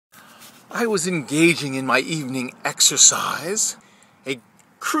I was engaging in my evening exercise, a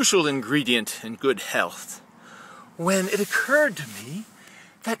crucial ingredient in good health, when it occurred to me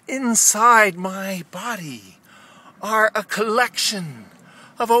that inside my body are a collection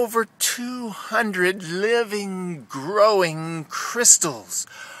of over 200 living, growing crystals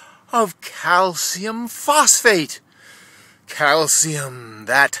of calcium phosphate. Calcium,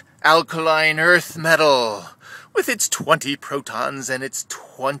 that alkaline earth metal, with its 20 protons and its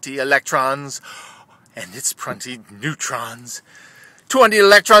 20 electrons and its 20 neutrons. 20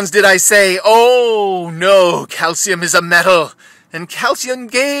 electrons, did I say? Oh, no, calcium is a metal, and calcium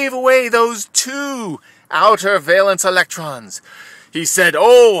gave away those 2 outer valence electrons. He said,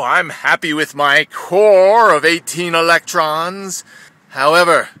 oh, I'm happy with my core of 18 electrons.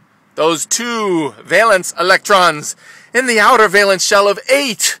 However, those 2 valence electrons in the outer valence shell of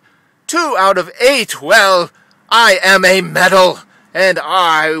 8, 2 out of 8, well, I am a metal, and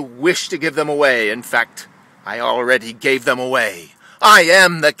I wish to give them away. In fact, I already gave them away. I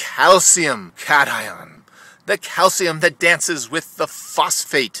am the calcium cation, the calcium that dances with the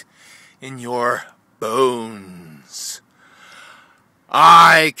phosphate in your bones.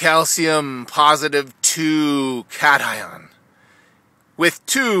 I, calcium positive 2 cation, with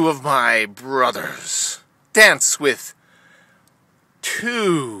 2 of my brothers, dance with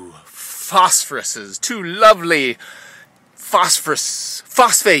 2 phosphoruses, 2 lovely phosphates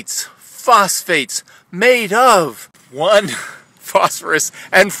made of 1 phosphorus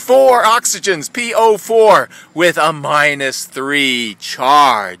and 4 oxygens, PO4, with a -3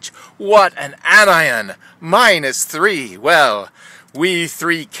 charge. What an anion! -3. Well, we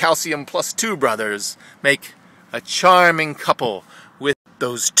 3 calcium plus 2 brothers make a charming couple with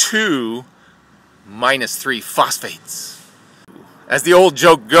those 2 -3 phosphates. As the old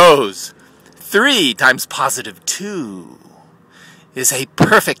joke goes, 3 times +2 is a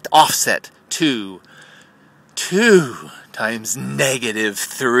perfect offset to 2 times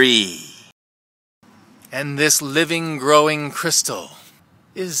 -3. And this living, growing crystal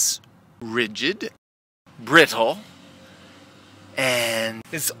is rigid, brittle, and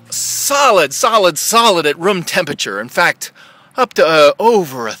is solid at room temperature. In fact, up to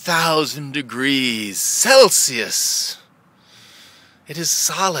over 1,000 degrees Celsius. It is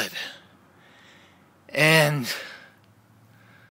solid. And